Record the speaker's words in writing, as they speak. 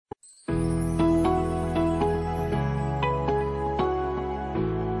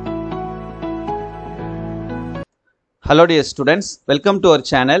Hello dear students, welcome to our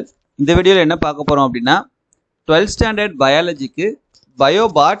channel. இந்த வீடியோல என்ன பார்க்க போறோம் அப்படினா 12th standard biologyக்கு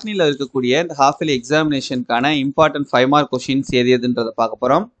botanyல இருக்கக்கூடிய இந்த half yearly examinationக்கான important 5 mark questions எதுன்றத பார்க்க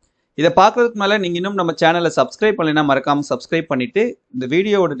போறோம். இத பார்க்கிறதுக்கு மேல நீங்க இன்னும் நம்ம சேனலை subscribe பண்ணலைனா மறக்காம subscribe பண்ணிட்டு இந்த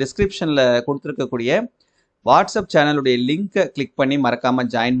வீடியோவோட descriptionல கொடுத்திருக்கக்கூடிய WhatsApp சேனலுடைய லிங்கை கிளிக் பண்ணி மறக்காம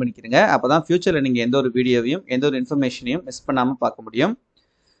ஜாயின் பண்ணிக்கிறீங்க. அப்பதான் ஃபியூச்சர்ல நீங்க எந்த ஒரு வீடியோவையும் எந்த ஒரு இன்ஃபர்மேஷனையும் மிஸ் பண்ணாம பார்க்க முடியும்.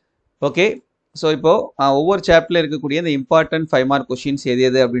 ஓகே, ஸோ இப்போ ஒவ்வொரு சாப்டர்ல இருக்கக்கூடிய இந்த இம்பார்ட்டன்ட் 5 மார்க் கொஸ்டின்ஸ்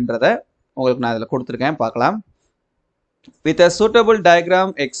எது அப்படின்றத உங்களுக்கு நான் இதில் கொடுத்துருக்கேன், பார்க்கலாம். With a suitable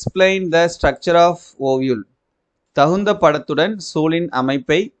diagram explain the structure of ovule. தகுந்த படத்துடன் சூழின்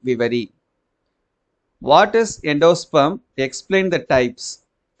அமைப்பை விவரி. What is endosperm? Explain the types.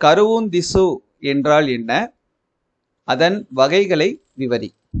 கருவூந்திசு என்றால் என்ன? அதன் வகைகளை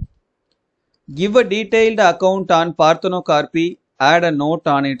விவரி. Give a detailed account on பார்த்தனோகார்பி. Add a note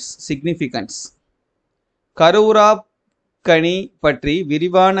on its significance. கருவுரா கனி பற்றி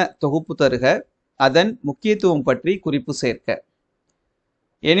விரிவான தொகுப்பு தருக. அதன் முக்கியத்துவம் பற்றி குறிப்பு சேர்க்க.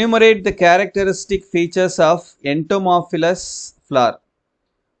 Enumerate the characteristic features of entomophilous flower.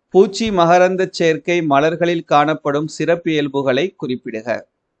 பூச்சி மகரந்த சேர்க்கை மலர்களில் காணப்படும் சிறப்பியல்புகளை குறிப்பிடுக.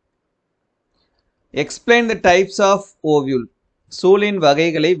 Explain the types of ovule. சூழின்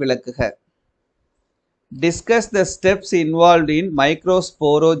வகைகளை விளக்குக. Discuss the steps involved in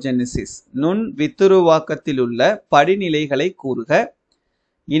microsporogenesis. நுண் வித்துருவாக்கத்திலுள்ள படிநிலைகளை கூறுக.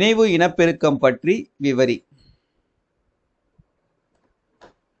 இணைவு இனப்பெருக்கம் பற்றி விவரி.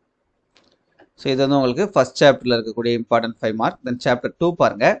 ஸோ இது வந்து உங்களுக்கு ஃபர்ஸ்ட் சாப்டர்ல இருக்கக்கூடிய இம்பார்ட்டன்ட் 5 மார்க். தென் சாப்டர் 2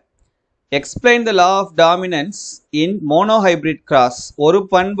 பாருங்க. Explain the law of dominance in monohybrid cross. ஒரு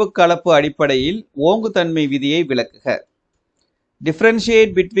பண்பு கலப்பு அடிப்படையில் ஓங்குதன்மை விதியை விளக்குக.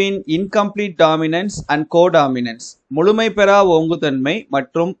 Differentiate between incomplete dominance and codominance. முழுமை பெறா ஓங்குதன்மை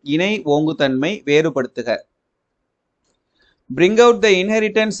மற்றும் இணை ஓங்குதன்மை வேறுபடுத்துக. Bring out the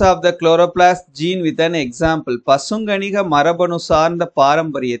inheritance of the chloroplast gene with an example. பசுங்கணிக மரபணு சார்ந்த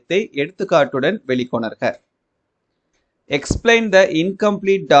பாரம்பரியத்தை எடுத்துக்காட்டுடன் வெளிக்கொணர்க. Explain the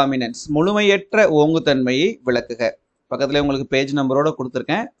incomplete dominance. முழுமையற்ற ஓங்குதன்மையை விளக்குக. பக்கத்துல உங்களுக்கு பேஜ் நம்பரோட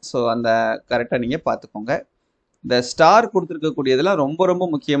கொடுத்துருக்கேன், ஸோ அந்த கரெக்டாக நீங்கள் பார்த்துக்கோங்க. இந்த ஸ்டார் கொடுத்துருக்கக்கூடியதெல்லாம் ரொம்ப ரொம்ப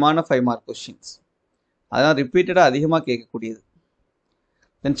முக்கியமான 5 மார்க் கொஸ்டின்ஸ், அதான் ரிப்பீட்டடாக அதிகமாக கேட்கக்கூடியது.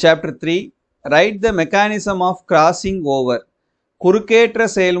 தென் chapter 3 right the mechanism of crossing over. குறுக்கேற்ற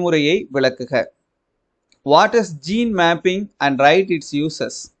செயல்முறையை விளக்குக. What is gene mapping and right it's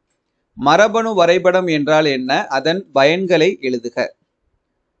uses. மரபணு வரைபடம் என்றால் என்ன? அதன் பயன்களை எழுதுக.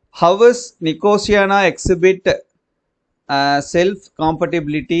 How is நிக்கோசியானா exhibit self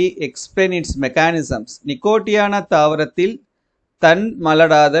காம்பட்டிபிலிட்டி. Explain it's mechanisms. நிக்கோட்டியானா தாவரத்தில் தன்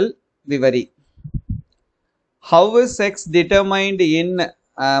மலடாதல் விவரி. How is sex determined in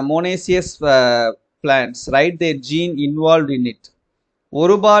மோனேசியஸ் plants. Right there gene involved in it.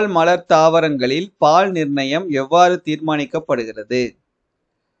 ஒருபால் மலர் தாவரங்களில் பால் நிர்ணயம் எவ்வாறு தீர்மானிக்கப்படுகிறது?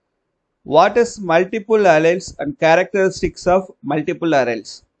 What is multiple அலெல்ஸ் and characteristics of multiple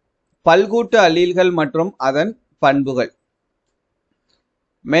அலெல்ஸ். பல்கூட்டு அல்லீல்கள் மற்றும் அதன் பண்புகள்.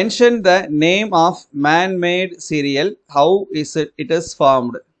 Mention the name of man-made cereal. How is it is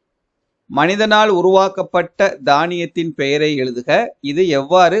formed. மனிதனால் உருவாக்கப்பட்ட தானியத்தின் பெயரை எழுதுக. இது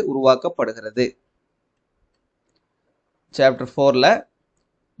எவ்வாறு உருவாக்கப்படுகிறது? Chapter 4ல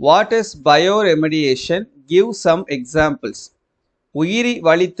what is பயோரெமிடியேஷன்? Give some examples. உயிரி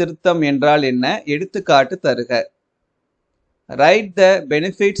வழி திருத்தம் என்றால் என்ன? எடுத்துக்காட்டு தருக. Right the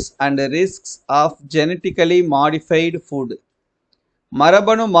benefits and risks of genetically modified food.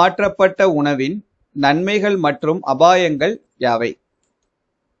 மரபணு மாற்றப்பட்ட உணவின் நன்மைகள் மற்றும் அபாயங்கள் யாவை?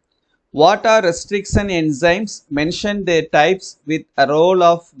 What are restriction enzymes? Mention there types with a role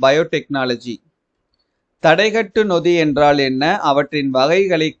of biotechnology. தடைகட்டு நொதி என்றால் என்ன? அவற்றின்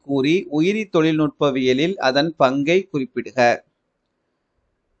வகைகளை கூறி உயிரி தொழில்நுட்பவியலில் அதன் பங்கை குறிப்பிடுக.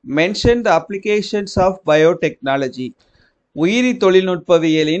 Mention the applications of biotechnology. உயிரி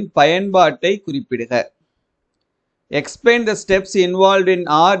தொழில்நுட்பவியலின் பயன்பாட்டை குறிப்பிடுக. Explain the steps involved in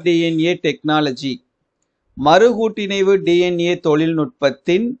rDNA technology. மறுகூட்டிணைவு DNA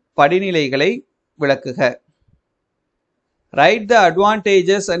தொழில்நுட்பத்தின் படிநிலைகளை விளக்குக. Write the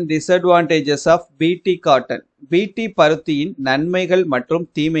advantages and disadvantages of BT cotton. BT பருத்தியின் நன்மைகள் மற்றும்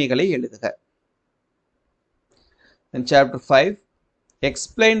தீமைகளை எழுதுக. In chapter 5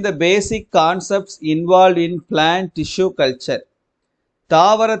 explain the basic concepts involved in plant tissue culture.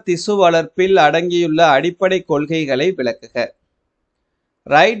 தாவர திசு வளர்ப்பில் அடங்கியுள்ள அடிப்படை கொள்கைகளை விளக்குக.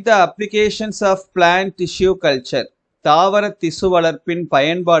 Right the applications of plant tissue culture. தாவர திசு வளர்ப்பின்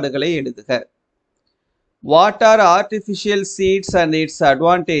பயன்பாடுகளை எழுதுக. What are artificial seeds and it's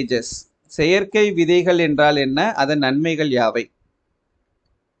advantages. செயற்கை விதைகள் என்றால் என்ன, அதன் நன்மைகள் யாவை?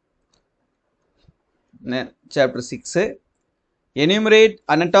 Chapter 6. Enumerate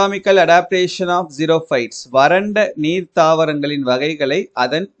anatomical adaptation of xerophytes. வறண்ட நீர் தாவரங்களின் வகைகளை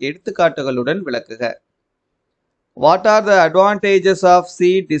அதன் எடுத்துக்காட்டுகளுடன் விளக்குக. What are the advantages of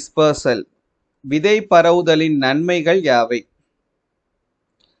seed dispersal? விதை பரவுதலின் நன்மைகள் யாவை?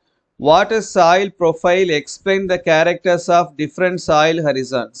 What is soil profile? Explain the characters of different soil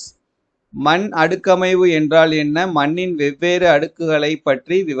horizons. மண் அடுக்கமைவு என்றால் என்ன, மண்ணின் வெவ்வேறு அடுக்குகளை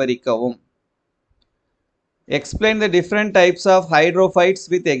பற்றி விவரிக்கவும். Explain the different types of hydrophytes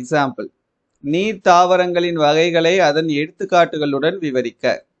with example. நீர் தாவரங்களின் வகைகளை அதன் எடுத்துக்காட்டுகளுடன் விவரிக்க.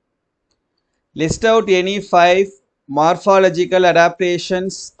 List out any 5 morphological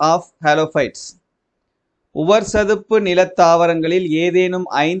adaptations of halophytes. உவர் சதுப்பு நிலத்தாவரங்களில் ஏதேனும்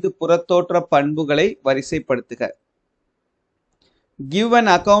 5 புறத்தோற்ற பண்புகளை வரிசைப்படுத்துக. Give an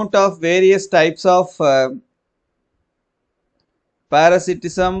account of various types of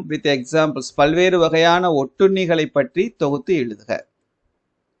parasitism with examples. பல்வேறு வகையான ஒட்டுண்ணிகளை பற்றி தொகுத்து எழுதுக.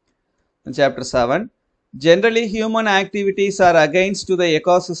 Chapter 7. Generally, human activities are against to the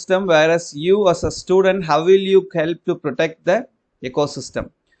ecosystem, whereas you as a student, how will you help to protect the ecosystem?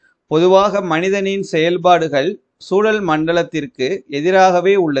 பொதுவாக மனிதனின் செயல்பாடுகள் சூழல் மண்டலத்திற்கு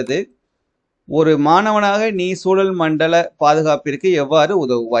எதிராகவே உள்ளது. ஒரு மாணவனாக நீ சூழல் மண்டல பாதுகாப்பிற்கு எவ்வாறு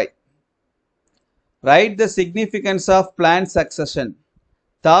உதவுவாய்? Write the significance of plant succession.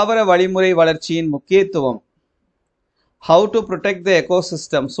 தாவர வழிமுறை வளர்ச்சியின் முக்கியத்துவம். How to protect the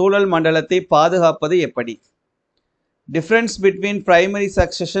ecosystem. சூழல் மண்டலத்தை பாதுகாப்பது எப்படி? Difference between primary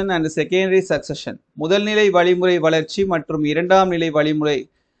succession and secondary succession. முதல் நிலை வழிமுறை வளர்ச்சி மற்றும் இரண்டாம் நிலை வழிமுறை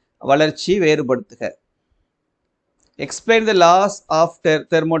வளர்ச்சி வேறுபடுத்துக. Explain the laws of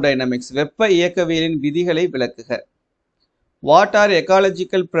thermodynamics. வெப்ப இயக்கவியலின் விதிகளை விளக்குக. What are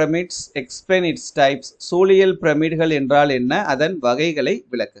ecological pyramids? Explain its types. சூழியல் பிரமிடுகள் என்றால் என்ன, அதன் வகைகளை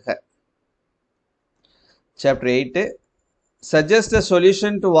விளக்குக. Chapter 8. Suggest a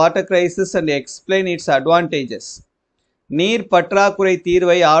solution to water crisis and explain its advantages. நீர் பற்றாக்குறை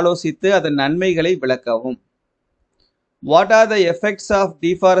தீர்வை ஆலோசித்து அதன் நன்மைகளை விளக்கவும். What are the effects of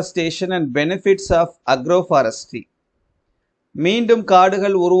deforestation and benefits of agroforestry? மீண்டும்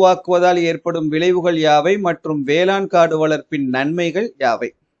காடுகள் உருவாக்குவதால் ஏற்படும் விளைவுகள் யாவை மற்றும் வேளாண் காடு வளர்ப்பின் நன்மைகள் யாவை?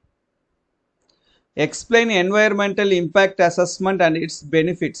 Explain environmental impact assessment and its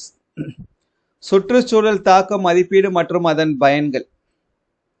benefits. சுற்றுச்சூழல் தாக்க மதிப்பீடு மற்றும் அதன் பயன்கள்.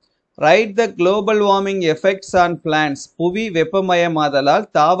 Write the global warming effects on plants. புவி வெப்பமயமாதலால்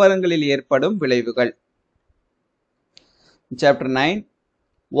தாவரங்களில் ஏற்படும் விளைவுகள். Chapter 9.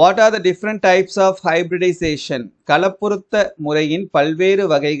 What are the different types of hybridization? கலப்புறுத்த முறையின் பல்வேறு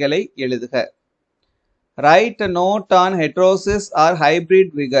வகைகளை எழுதுக. Write a note on heterosis or hybrid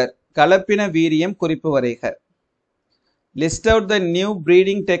vigor. கலப்பின வீரியம் குறிப்பு வரைக. List out the new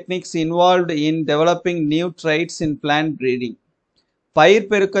breeding techniques involved in developing new traits in plant breeding. பயிர்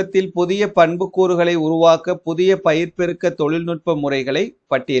பெருக்கத்தில் புதிய பண்புக்கூறுகளை உருவாக்க புதிய பயிர் பெருக்க தொழில்நுட்ப முறைகளை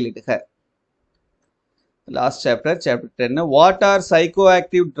பட்டியலிடுக. Last chapter, chapter 10. What are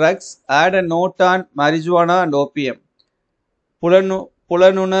psychoactive drugs? Add a note on marijuana and opium.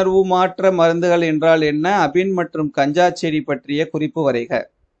 புலனுணர்வு மாற்ற மருந்துகள் என்றால் என்ன, அபின் மற்றும் கஞ்சா செடி பற்றிய குறிப்பு வரைக.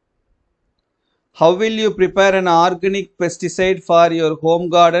 How will you prepare an organic pesticide for your home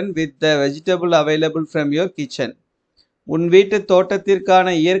garden with the vegetable available from your kitchen? உன் வீட்டு தோட்டத்திற்கான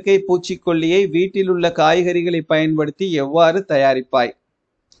இயற்கை பூச்சிக்கொல்லியை வீட்டில் உள்ள காய்கறிகளை பயன்படுத்தி எவ்வாறு தயாரிப்பாய்?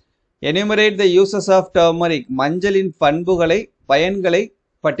 Enumerate the uses of turmeric. மஞ்சளின் பயன்களை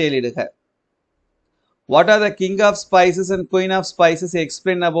பட்டியலிடுக. What are the king of spices and queen of spices?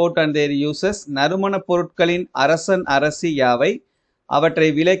 Explain about and their uses. நறுமண பொருட்களின் அரசன் அரசி யாவை? அவற்றை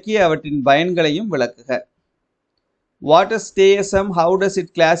விளக்கி அவற்றின் பயன்களையும் விளக்குக. What is TSM? How does it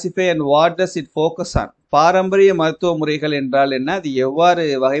classify and what does it focus on? பாரம்பரிய மருத்துவ முறைகள் என்றால் என்ன, அது எவ்வாறு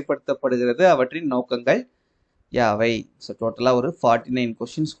வகைப்படுத்தப்படுகிறது, அவற்றின் நோக்கங்கள் யாவை? ஸோ டோட்டலாக ஒரு 49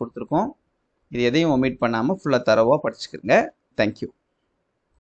 கொஷின்ஸ் கொடுத்துருக்கோம். இது எதையும் ஒமிட் பண்ணாமல் ஃபுல்லாக தரவாக படிச்சுக்கிறங்க. தேங்க்யூ.